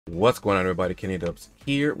What's going on, everybody? TheKennyDubz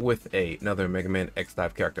here with another Mega Man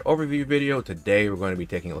X-Dive character overview video. Today we're going to be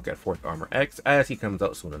taking a look at 4th Armor X as he comes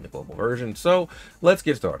out soon in the global version. So let's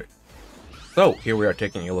get started. So here we are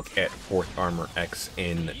taking a look at 4th Armor X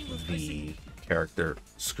in the character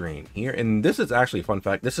screen here. And this is actually a fun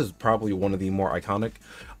fact. This is probably one of the more iconic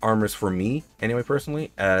armors for me, anyway,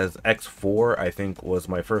 personally, as X4 I think was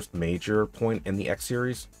my first major point in the X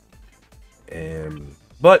series.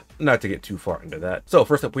 But not to get too far into that. So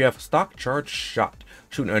first up, we have Stock Charge Shot.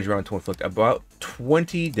 Shoot an energy round to inflict about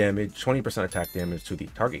 20 damage, 20% attack damage to the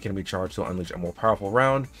target. Can be charged to unleash a more powerful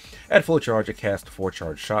round. At full charge, it casts 4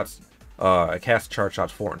 charge shots. It casts charge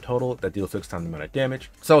shots 4 in total. That deals 6 times the amount of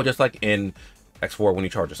damage. So just like in X4, when you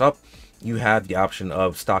charge this up, you have the option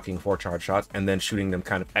of stocking 4 charge shots and then shooting them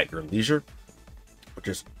kind of at your leisure, which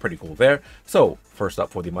is pretty cool there. So first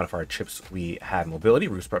up, for the modifier chips, we have mobility,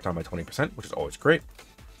 reduce prep time by 20%, which is always great.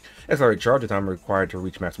 Accelerate charge, the time required to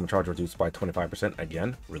reach maximum charge reduced by 25%.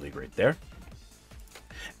 Again, really great there.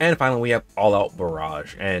 And finally, we have All Out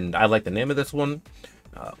Barrage, and I like the name of this one.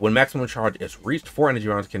 When maximum charge is reached, 4 energy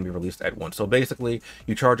rounds can be released at once. So basically,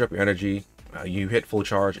 you charge up your energy, you hit full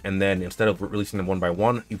charge, and then instead of releasing them one by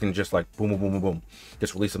one, you can just like boom, boom, boom, boom, boom,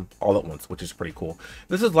 just release them all at once, which is pretty cool.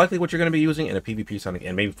 This is likely what you're going to be using in a PvP setting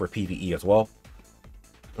and maybe for PvE as well.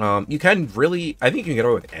 You can really, I think you can get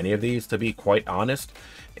away with any of these, to be quite honest,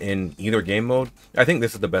 in either game mode. I think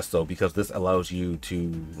this is the best though, because this allows you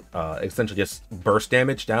to essentially just burst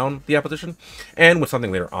damage down the opposition, and with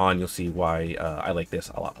something later on you'll see why I like this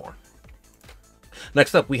a lot more.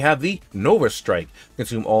 Next up, we have the Nova Strike.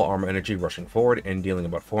 Consume all armor energy rushing forward and dealing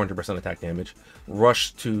about 400% attack damage.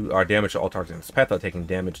 Rush to damage to all targets in its path without taking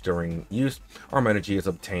damage during use. Armor energy is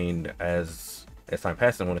obtained as time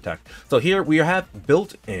passes and one attack. So here we have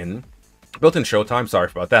built-in showtime. Sorry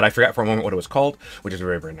about that. I forgot for a moment what it was called, which is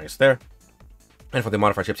very, very nice there. And for the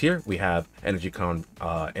modifier chips here, we have energy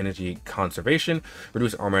conservation,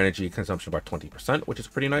 reduce armor energy consumption by 20%, which is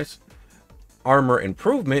pretty nice. Armor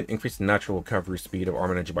improvement, increase the natural recovery speed of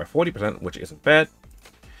armor energy by 40%, which isn't bad.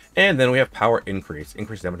 And then we have power increase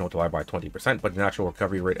damage multiplied by 20%, but the natural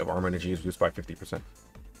recovery rate of armor energy is reduced by 50%.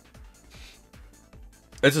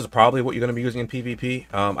 This is probably what you're going to be using in PvP.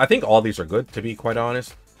 I think all these are good, to be quite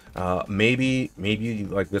honest. Maybe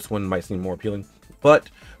like this one might seem more appealing,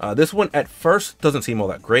 but this one at first doesn't seem all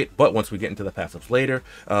that great. But once we get into the passives later,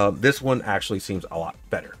 this one actually seems a lot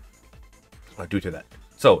better due to that.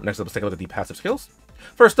 So next up, let's take a look at the passive skills.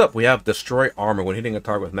 First up, we have Destroy Armor. When hitting a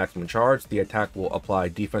target with maximum charge, the attack will apply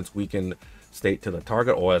defense weakened state to the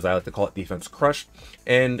target, or as I like to call it, defense crush,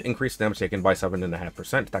 and increase damage taken by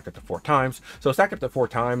 7.5%, stacked up to 4 times. So stacked up to 4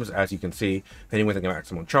 times, as you can see, hitting with a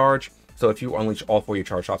maximum charge. So if you unleash all 4 of your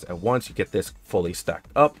charge shots at once, you get this fully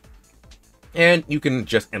stacked up, and you can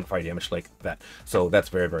just amplify damage like that. So that's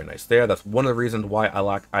very, very nice there. That's one of the reasons why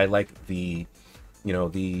I like the, you know,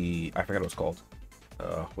 the, I forgot what it's called.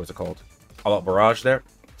 What's it called? All Out Barrage there.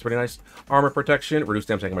 It's pretty nice. Armor protection, reduce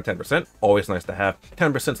damage taken by 10%. Always nice to have.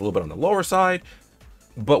 10% is a little bit on the lower side,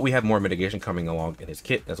 but we have more mitigation coming along in his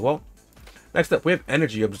kit as well. Next up, we have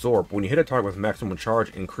Energy Absorb. When you hit a target with maximum charge,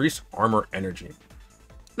 increase armor energy.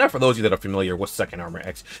 Now, for those of you that are familiar with Second Armor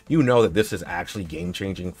X, you know that this is actually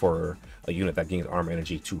game-changing for a unit that gains armor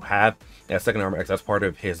energy to have. As Second Armor X, that's part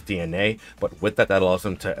of his DNA, but with that, that allows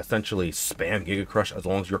him to essentially spam Giga Crush as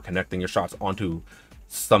long as you're connecting your shots onto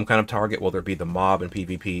some kind of target, whether it be the mob in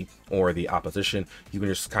PvP or the opposition. You can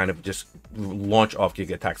just kind of just launch off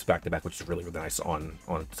Giga attacks back to back, which is really, really nice on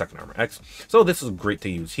Second Armor X. So this is great to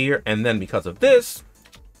use here. And then because of this,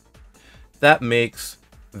 that makes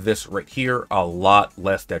this right here a lot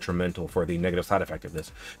less detrimental for the negative side effect of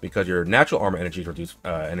this, because your natural armor energy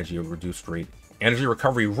energy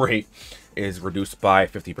recovery rate is reduced by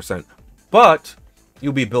 50%, but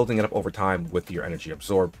you'll be building it up over time with your Energy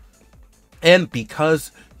Absorb. And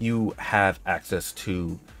because you have access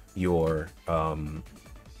to your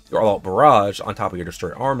All-Out Barrage on top of your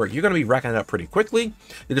Destroy Armor, you're going to be racking it up pretty quickly.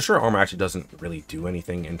 The Destroy Armor actually doesn't really do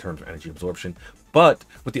anything in terms of energy absorption, but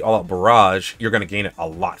with the All-Out Barrage, you're going to gain it a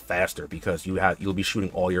lot faster because you'll be shooting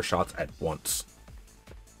all your shots at once,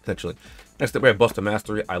 essentially. Next up, we have Buster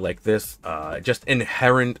Mastery. I like this. Just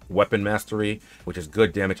inherent weapon mastery, which is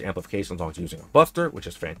good damage amplification as long as you're using a Buster, which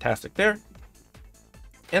is fantastic there.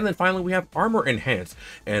 And then finally, we have Armor Enhance,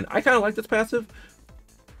 and I kind of like this passive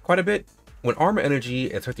quite a bit. When armor energy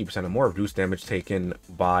is 50% or more, reduce damage taken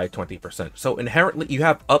by 20%. So inherently, you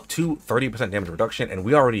have up to 30% damage reduction, and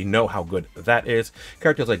we already know how good that is.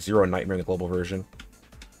 Characters like Zero and Nightmare in the global version,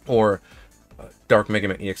 or Dark Mega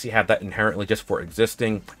Man EXE have that inherently just for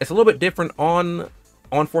existing. It's a little bit different on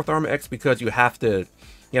 4th Armor X because you have to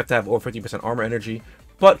have over 50% armor energy.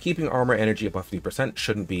 but keeping armor energy above 50%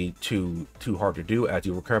 shouldn't be too hard to do, as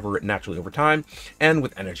you recover it naturally over time and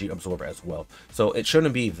with energy absorb as well. So it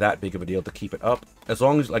shouldn't be that big of a deal to keep it up, as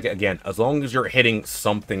long as, like, again, as long as you're hitting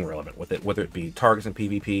something relevant with it, whether it be targets in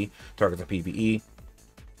PvP, targets in PvE.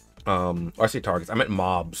 Or I say targets, I meant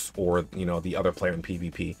mobs, or, you know, the other player in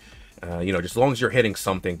PvP. You know, just as long as you're hitting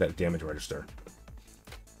something that damage register.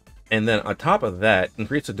 And then on top of that,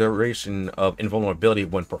 increase the duration of invulnerability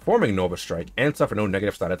when performing Nova Strike and suffer no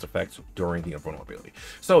negative status effects during the invulnerability.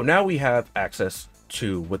 So now we have access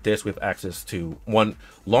to, with this, we have access to one,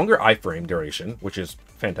 longer iframe duration, which is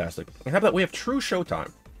fantastic. And how about we have true showtime?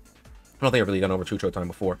 I don't think I've really gone over true showtime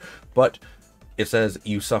before, but it says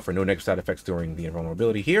you suffer no negative side effects during the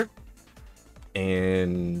invulnerability here.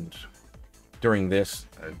 And during this,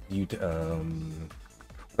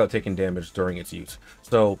 without taking damage during its use.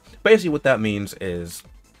 So basically what that means is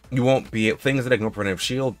you won't be, things that ignore preventive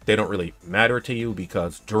shield, they don't really matter to you,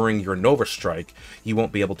 because during your Nova Strike, you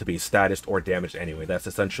won't be able to be statused or damaged anyway. That's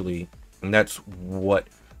essentially, and that's what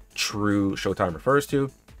true showtime refers to.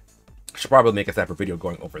 Should probably make a separate video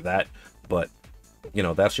going over that, but you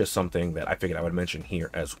know, that's just something that I figured I would mention here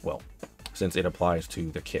as well, since it applies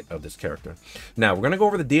to the kit of this character. Now we're going to go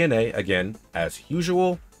over the DNA again as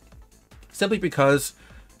usual, simply because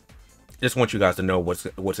I just want you guys to know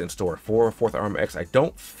what's in store for 4th Armor X. I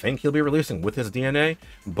don't think he'll be releasing with his DNA,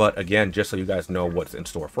 but again, just so you guys know what's in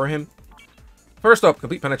store for him. First up,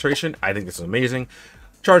 complete penetration. I think this is amazing.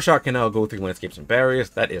 Charge shot can now go through landscapes and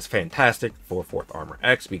barriers. That is fantastic for 4th Armor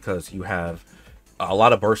X, because you have a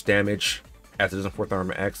lot of burst damage as it is in 4th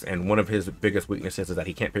Armor X, and one of his biggest weaknesses is that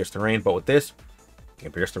he can't pierce terrain, but with this, he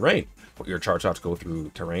can pierce terrain. Your charge shots go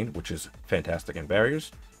through terrain, which is fantastic in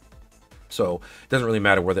barriers. So it doesn't really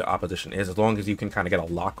matter where the opposition is, as long as you can kind of get a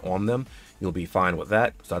lock on them, you'll be fine with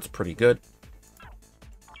that. So that's pretty good.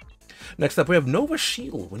 Next up, we have Nova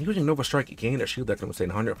Shield. When using Nova Strike, you gain a shield that can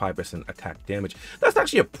withstand 105% attack damage. That's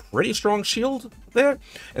actually a pretty strong shield there.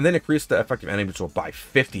 And then increase the effective enemy absorb by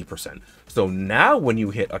 50%. So now when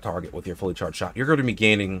you hit a target with your fully charged shot, you're going to be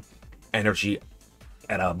gaining energy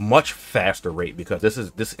at a much faster rate, because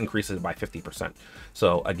this increases by 50%.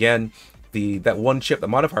 So again, that one chip, the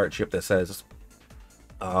modifier chip that says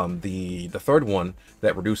the third one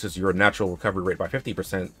that reduces your natural recovery rate by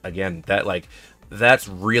 50%, again, that's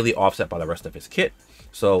really offset by the rest of his kit.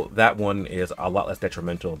 So that one is a lot less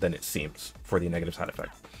detrimental than it seems for the negative side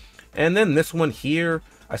effect. And then this one here,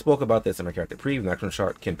 I spoke about this in my character preview. The maximum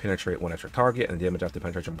shot can penetrate one extra target, and the damage after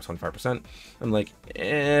penetration was 25%. I'm like,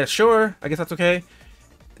 sure, I guess that's okay.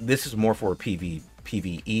 This is more for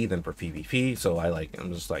PvE than for PvP, so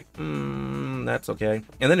I'm just like, that's okay.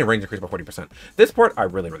 And then the range increased by 40%. This part I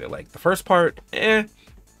really like. The first part, because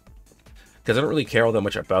I don't really care all that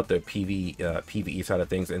much about the PvE side of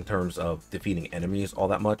things in terms of defeating enemies all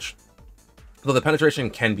that much. Though the penetration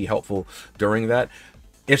can be helpful during that,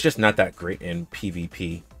 it's just not that great in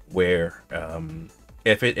PvP, where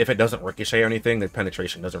if it doesn't ricochet or anything, the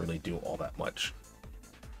penetration doesn't really do all that much.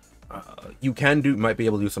 You might be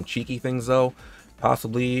able to do some cheeky things though,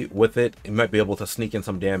 possibly with it. You might be able to sneak in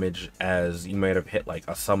some damage, as you might have hit like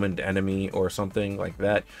a summoned enemy or something like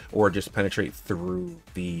that, or just penetrate through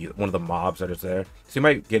one of the mobs that is there. So you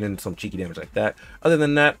might get in some cheeky damage like that. Other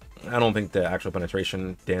than that, I don't think the actual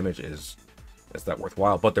penetration damage is that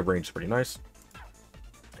worthwhile, but the range is pretty nice.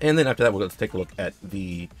 And then after that, let's take a look at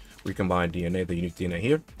the recombined DNA, the unique DNA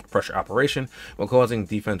here. Pressure operation. When causing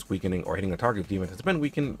defense weakening or hitting a target defense has been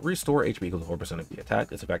weakened, restore HP equals 4% of the attack.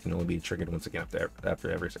 This effect can only be triggered once again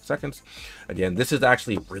after every 6 seconds. Again, this is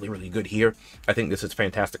actually really good here. I think this is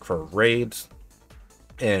fantastic for raids,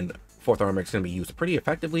 and 4th Armor is going to be used pretty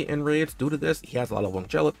effectively in raids due to this. He has a lot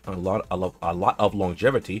of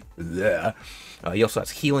longevity. Yeah. He also has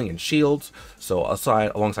healing and shields. So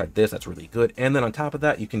alongside this, that's really good. And then on top of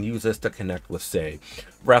that, you can use this to connect with, say,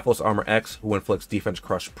 Rathalos Armor X, who inflicts defense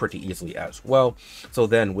crush pretty easily as well. So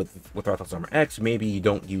then with Rathalos Armor X, maybe you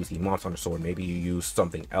don't use the Monster Hunter Sword. Maybe you use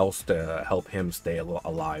something else to help him stay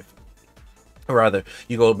alive. Or rather,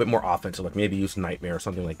 you go a bit more offensive, like maybe use Nightmare or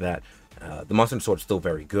something like that. The Monster Sword is still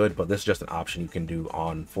very good, but this is just an option you can do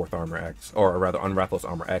on 4th Armor X, or rather on Rathalos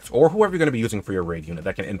Armor X, or whoever you're going to be using for your raid unit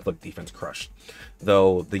that can inflict defense crush.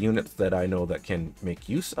 Though the units that I know that can make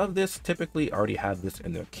use of this typically already have this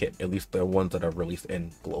in their kit, at least the ones that are released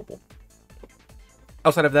in Global.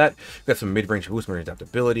 Outside of that, you've got some mid-range boost, mid-range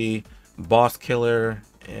adaptability, boss killer.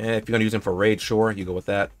 If you're going to use him for raid, sure, you go with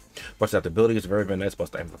that. Burst adaptability is very nice.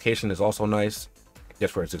 Burst amplification is also nice,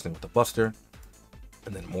 just for existing with the Buster.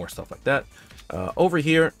 And then more stuff like that. Over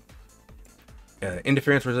here,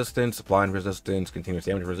 interference resistance, blind resistance, continuous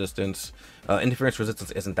damage resistance. Interference resistance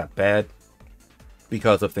isn't that bad.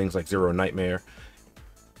 because of things like Zero Nightmare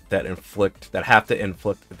that have to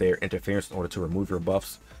inflict their interference in order to remove your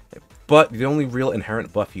buffs. But the only real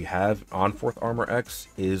inherent buff you have on 4th Armor X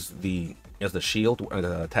is the shield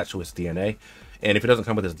attached to his DNA. And if it doesn't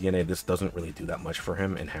come with his DNA, this doesn't really do that much for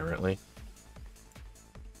him inherently.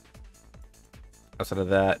 Outside of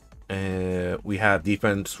that, we have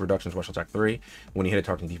defense reduction, special attack 3. When you hit a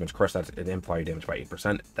target defense crush, that's an imply damage by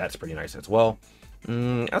 8%. That's pretty nice as well.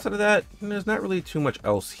 Outside of that, there's not really too much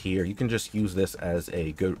else here. You can just use this as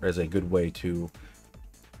a good way to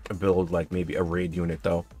build like maybe a raid unit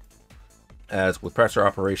though. As with pressure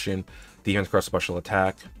operation, defense crush, special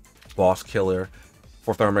attack, boss killer,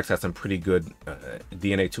 4th Armor X has some pretty good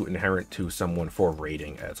DNA 2 inherent to someone for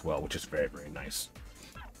raiding as well, which is very, very nice.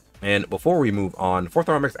 And before we move on, 4th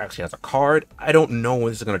Armor X actually has a card. I don't know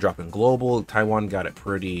when this is going to drop in global. Taiwan got it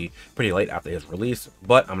pretty late after his release,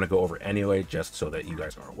 but I'm going to go over it anyway just so that you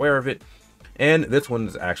guys are aware of it. And this one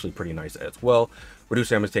is actually pretty nice as well. Reduce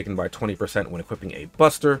damage taken by 20% when equipping a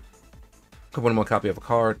Buster. Equip one copy of a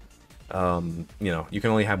card. You know, you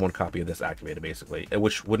can only have one copy of this activated basically,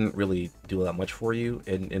 which wouldn't really do that much for you.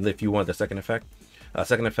 And if you want the second effect,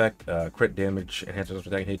 crit damage enhancements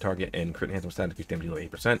for attacking target and crit enhancement stat increase damage below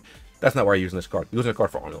 8%. That's not why you're using this card. You're using a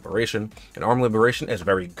card for Arm Liberation. And Arm Liberation is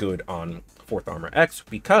very good on 4th Armor X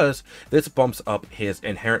because this bumps up his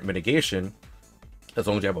inherent mitigation, as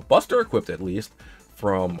long as you have a Buster equipped at least,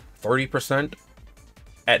 from 30%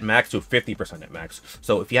 at max to 50% at max.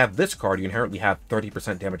 So if you have this card, you inherently have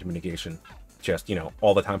 30% damage mitigation, just, you know,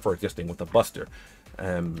 all the time for existing with the Buster.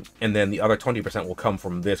 And then the other 20% will come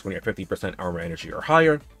from this when you're at 50% armor energy or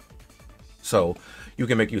higher. So you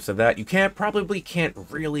can make use of that. You probably can't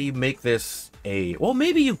really make this a, well,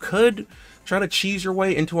 maybe you could try to cheese your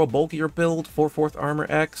way into a bulkier build for 4th Armor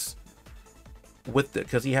X with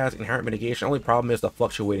because he has inherent mitigation. Only problem is the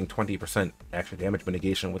fluctuating 20% extra damage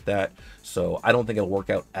mitigation with that. So I don't think it'll work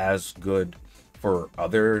out as good for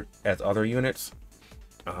other units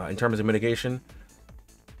in terms of mitigation.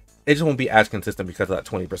 It just won't be as consistent because of that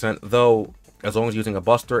 20%, though. As long as using a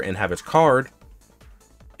Buster and have his card,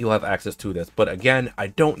 you'll have access to this. But again, I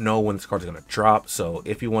don't know when this card is going to drop, so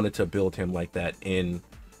if you wanted to build him like that in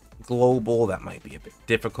global, that might be a bit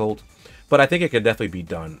difficult, but I think it could definitely be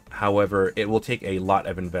done. However, it will take a lot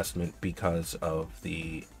of investment because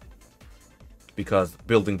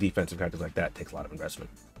building defensive characters like that takes a lot of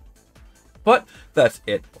investment. But that's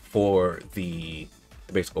it for the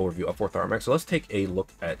basic overview of 4th Armor X. So let's take a look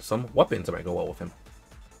at some weapons that might go well with him.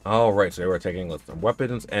 All right, so we're taking a look at some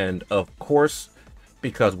weapons, and of course,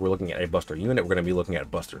 because we're looking at a Buster unit, we're going to be looking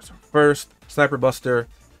at Busters first. Sniper Buster,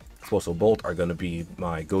 Explosive Bolt are going to be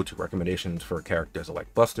my go-to recommendations for characters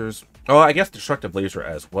like Busters. Oh, I guess Destructive Laser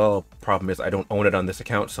as well. Problem is I don't own it on this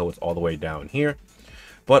account, so it's all the way down here.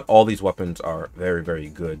 But all these weapons are very, very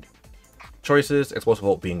good choices. Explosive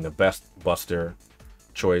Bolt being the best Buster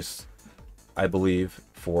choice, I believe,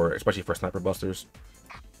 especially for Sniper Busters.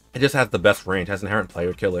 It just has the best range, has inherent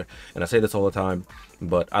player killer, and I say this all the time,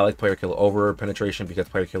 but I like player killer over penetration because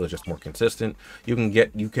player killer is just more consistent. You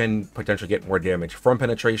can potentially get more damage from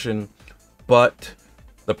penetration, but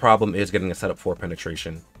the problem is getting a setup for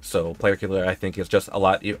penetration. So player killer, I think, is just a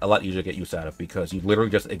lot easier to get use out of because you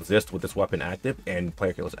literally just exist with this weapon active and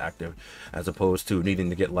player killer is active, as opposed to needing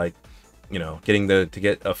to get, like, you know, to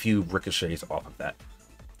get a few ricochets off of that.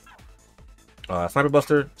 Sniper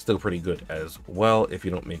Buster, still pretty good as well if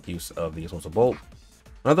you don't make use of the Explosive Bolt.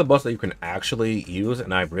 Another Buster that you can actually use,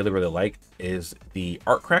 and I really, really like, is the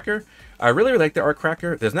Arc Cracker. I really like the Arc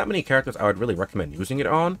Cracker. There's not many characters I would really recommend using it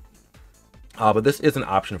on, but this is an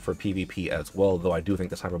option for PvP as well, though I do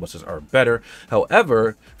think the Sniper Busters are better.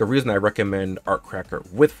 However, the reason I recommend Arc Cracker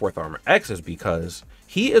with 4th Armor X is because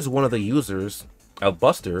he is one of the users of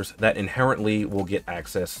Busters that inherently will get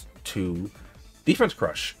access to Defense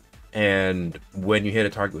Crush. And when you hit a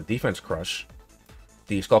target with Defense Crush,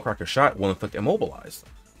 the Skullcracker shot will inflict Immobilize.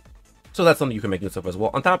 So that's something you can make use of as well.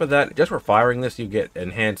 On top of that, just for firing this, you get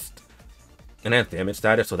enhanced damage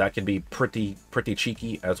status, so that can be pretty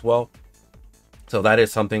cheeky as well. So that is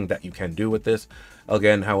something that you can do with this.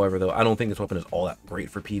 Again, however, though, I don't think this weapon is all that great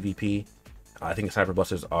for PvP. I think the Sniper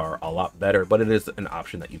Busters are a lot better, but it is an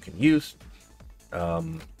option that you can use.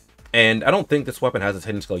 And I don't think this weapon has its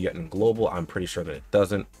hidden skill yet in global. I'm pretty sure that it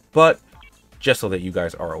doesn't. But just so that you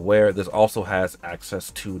guys are aware, this also has access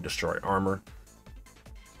to Destroy Armor,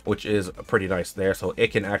 which is pretty nice there. So it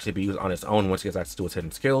can actually be used on its own once it gets access to its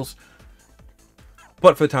hidden skills.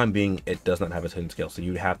 But for the time being, it does not have its hidden skills. So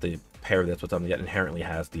you have to pair this with something that inherently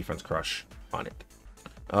has Defense Crush on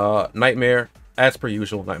it. Nightmare, as per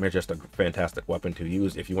usual, Nightmare is just a fantastic weapon to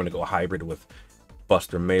use if you want to go hybrid with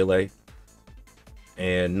Buster Melee.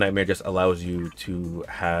 and Nightmare just allows you to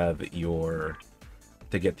have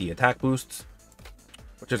to get the attack boosts,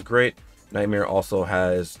 which is great. Nightmare also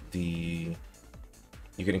has you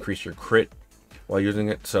can increase your crit while using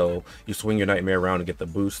it, so you swing your Nightmare around to get the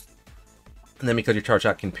boost, and then because your charge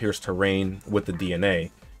shot can pierce terrain with the DNA,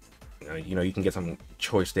 you can get some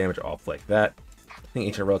choice damage off like that. I think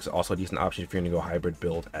Ancient Relic is also a decent option if you're going to go hybrid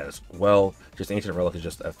build as well. Just Ancient Relic is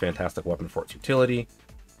just a fantastic weapon for its utility,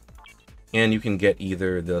 and you can get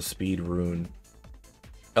either the speed rune.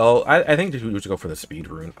 Oh, I think you should go for the speed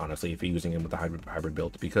rune, honestly, if you're using it with the hybrid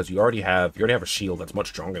build, because you already have a shield that's much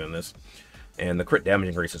stronger than this, and the crit damage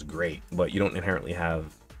increase is great, but you don't inherently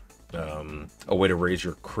have a way to raise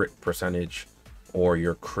your crit percentage or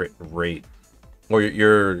your crit rate, or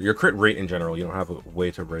your crit rate in general. You don't have a way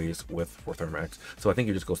to raise with Fourth Armor X, so I think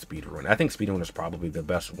you just go speed rune. I think speed rune is probably the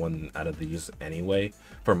best one out of these anyway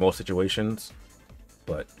for most situations,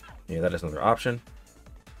 but yeah, that is another option.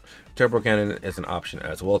 Turbo Cannon is an option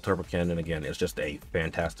as well. Turbo Cannon, again, is just a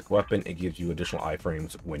fantastic weapon. It gives you additional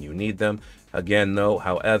iframes when you need them. Again, though,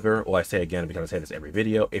 however, well, I say again because I say this every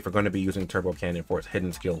video, if you're going to be using Turbo Cannon for its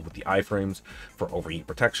hidden skill with the iframes for overheat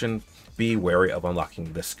protection, be wary of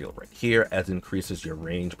unlocking this skill right here, as it increases your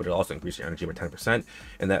range, but it also increases your energy by 10%.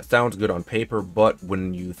 And that sounds good on paper, but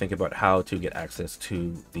when you think about how to get access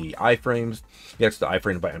to the iframes, you get access to the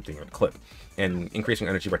iframes by emptying your clip. And increasing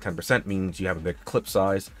energy by 10% means you have a bigger clip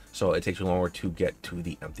size, so it takes you longer to get to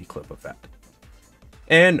the empty clip effect.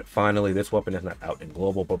 And finally, this weapon is not out in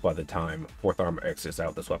global, but by the time Fourth Armor X is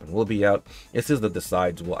out, this weapon will be out. This is the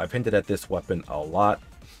Decides Will. I've hinted at this weapon a lot,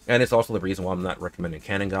 and it's also the reason why I'm not recommending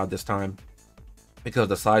Cannon God this time, because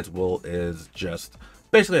Decides Will is just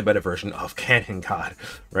basically a better version of Cannon God,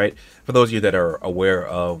 right? For those of you that are aware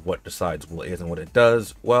of what Decides Will is and what it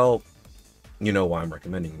does, well, you know why I'm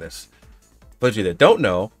recommending this. For those of you that don't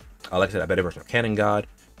know, like I said, a better version of Cannon God.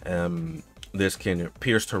 This can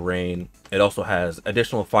pierce terrain. It also has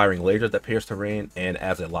additional firing lasers that pierce terrain and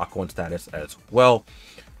adds a lock-on status as well.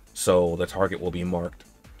 So the target will be marked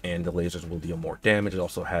and the lasers will deal more damage. It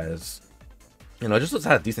also has, just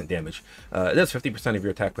has decent damage. It does 50% of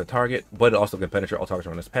your attack per target, but it also can penetrate all targets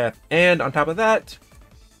on this path. And on top of that,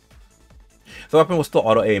 the weapon will still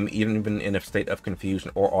auto-aim even in a state of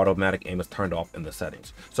confusion or automatic aim is turned off in the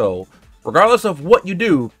settings. So regardless of what you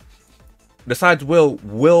do, Decides will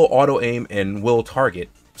auto-aim and will target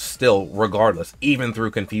still regardless, even through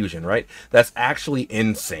confusion, right? That's actually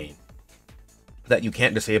insane that you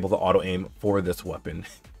can't disable the auto-aim for this weapon,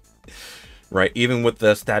 right? Even with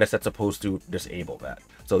the status that's supposed to disable that.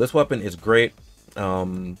 So this weapon is great.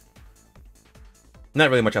 Not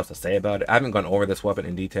really much else to say about it. I haven't gone over this weapon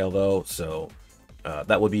in detail though, so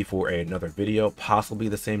that would be for another video, possibly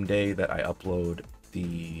the same day that I upload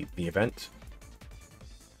the event.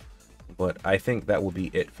 But I think that will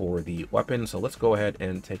be it for the weapon. So let's go ahead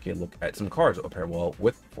and take a look at some cards that will pair well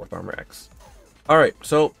with Fourth Armor X. Alright,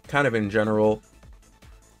 so kind of in general,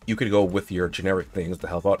 you could go with your generic things to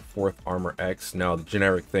help out Fourth Armor X. Now, the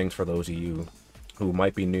generic things, for those of you who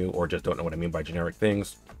might be new or just don't know what I mean by generic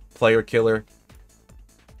things: Player Killer,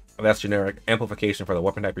 that's generic. Amplification for the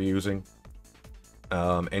weapon type you're using.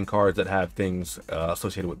 And cards that have things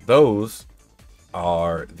associated with those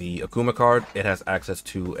are the Akuma card. It has access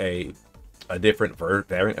to a different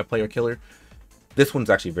variant of Player Killer. This one's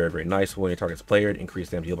actually very, very nice. When your target's playered, increase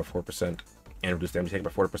damage deal by 4% and reduce damage taken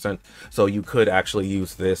by 40%. So you could actually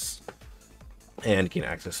use this and gain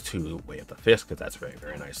access to Way of the Fist, because that's very,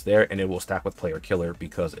 very nice there. And it will stack with Player Killer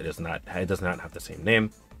because it does not have the same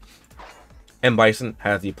name. M. Bison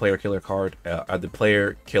has the Player Killer card, the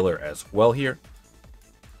Player Killer as well here,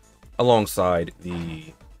 alongside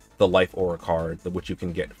the Life Aura card, which you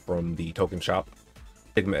can get from the token shop.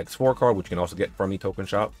 Sigma X4 card, which you can also get from the token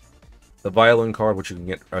shop. The Violin card, which you can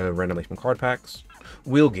get randomly from card packs.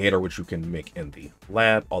 Wheel Gator, which you can make in the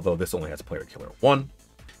lab, although this only has Player Killer 1.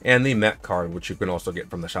 And the Mech card, which you can also get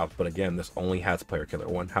from the shop, but again, this only has Player Killer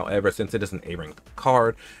 1. However, since it is an A-ranked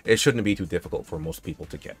card, it shouldn't be too difficult for most people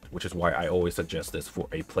to get, which is why I always suggest this for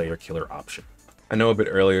a Player Killer option. I know a bit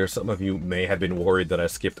earlier, some of you may have been worried that I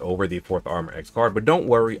skipped over the Fourth Armor X card, but don't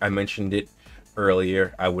worry, I mentioned it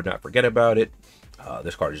earlier. I would not forget about it.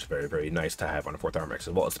 This card is very, very nice to have on a Fourth Armor X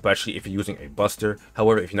as well, especially if you're using a Buster.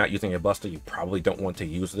 However, if you're not using a Buster, you probably don't want to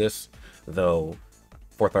use this, though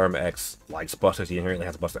Fourth Armor X likes Busters. He inherently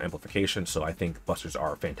has Buster amplification, so I think Busters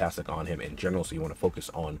are fantastic on him in general, so you want to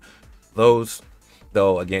focus on those.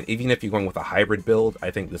 Though, again, even if you're going with a hybrid build,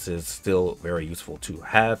 I think this is still very useful to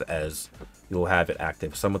have, as you'll have it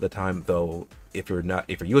active some of the time. Though, if you're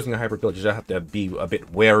using a hybrid build, you just have to be a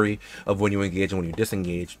bit wary of when you engage and when you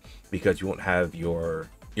disengage, because you won't have your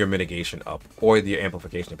your mitigation up or the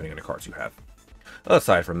amplification depending on the cards you have.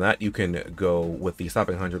 Aside from that, you can go with the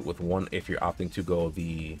stopping 100 with 1 if you're opting to go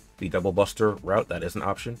the double buster route. That is an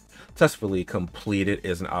option. Successfully completed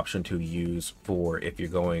is an option to use for if you're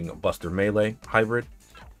going buster melee hybrid.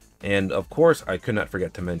 And of course, I could not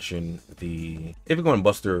forget to mention if you're going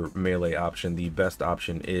buster melee option, the best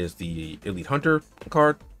option is the Elite Hunter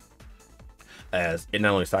card, as it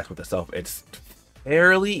not only stacks with itself, it's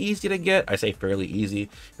fairly easy to get. I say fairly easy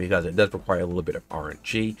because it does require a little bit of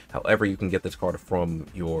RNG. However, you can get this card from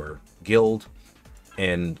your guild,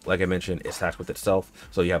 and like I mentioned, it stacks with itself.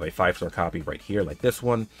 So you have a 5-star copy right here, like this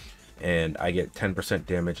one, and I get 10%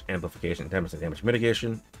 damage amplification, 10% damage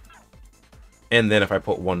mitigation. And then if I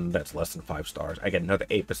put one that's less than 5 stars, I get another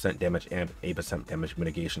 8% damage and 8% damage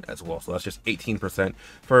mitigation as well. So that's just 18%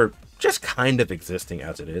 for just kind of existing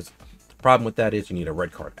as it is. Problem with that is you need a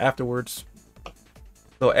red card afterwards.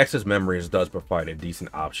 So Excess Memories does provide a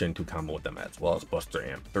decent option to combo with them as well as Buster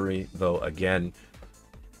Amp 3. Though again,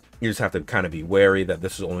 you just have to kind of be wary that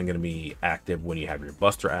this is only going to be active when you have your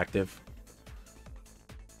Buster active.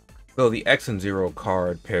 So the X and Zero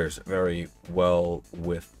card pairs very well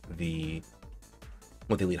with the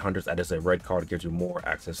Elite Hunters. That is a red card, gives you more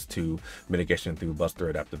access to mitigation through Buster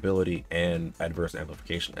adaptability and adverse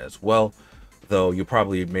amplification as well. Though you're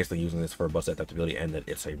probably basically using this for Buster adaptability and that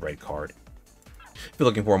it's a red card. If you're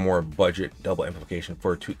looking for a more budget double amplification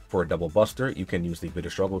for a double Buster, you can use the Bitter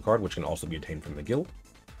Struggle card, which can also be obtained from the guild.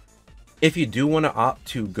 If you do want to opt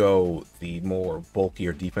to go the more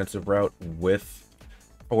bulkier defensive route with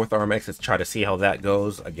 4th Armor X, let's try to see how that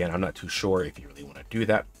goes. Again, I'm not too sure if you really want to do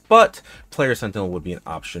that, but Player Sentinel would be an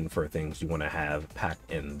option for things you want to have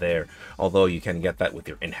packed in there. Although you can get that with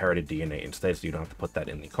your inherited DNA instead, so you don't have to put that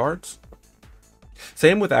in the cards.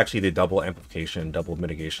 Same with actually the double amplification, double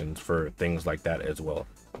mitigations for things like that as well.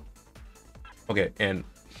 Okay, and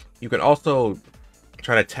you can also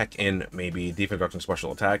try to tech in maybe defense, reduction,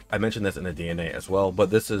 special attack. I mentioned this in the DNA as well, but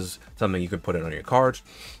this is something you could put in on your cards.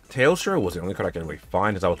 Tailshire was the only card I could really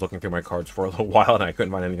find as I was looking through my cards for a little while and I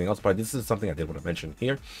couldn't find anything else, but this is something I did want to mention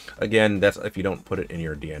here. Again, that's if you don't put it in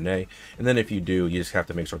your DNA, and then if you do, you just have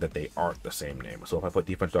to make sure that they aren't the same name. So if I put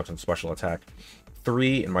defense, reduction, special attack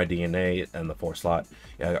 3 in my DNA and the 4 slot,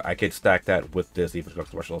 I could stack that with this defense,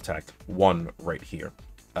 reduction, special attack 1 right here.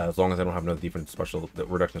 As long as I don't have another defense special, the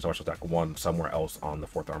reduction special attack 1 somewhere else on the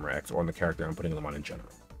 4th Armor X or on the character I'm putting them on in general.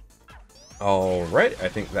 Alright, I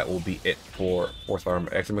think that will be it for 4th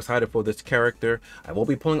Armor X. I'm excited for this character. I will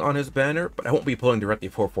be pulling on his banner, but I won't be pulling directly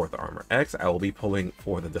for 4th Armor X. I will be pulling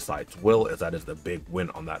for the Decide's Will, as that is the big win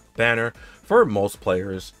on that banner for most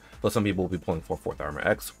players. Though some people will be pulling for 4th Armor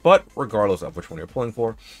X, but regardless of which one you're pulling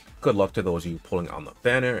for, good luck to those of you pulling on the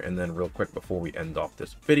banner. And then real quick before we end off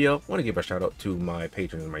this video, I want to give a shout out to my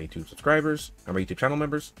patrons and my YouTube subscribers and my YouTube channel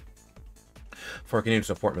members for continuing to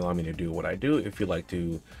support me, allowing me to do what I do. If you'd like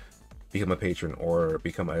to become a patron or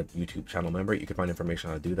become a YouTube channel member, you can find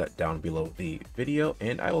information on how to do that down below the video,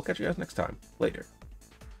 and I will catch you guys next time. Later.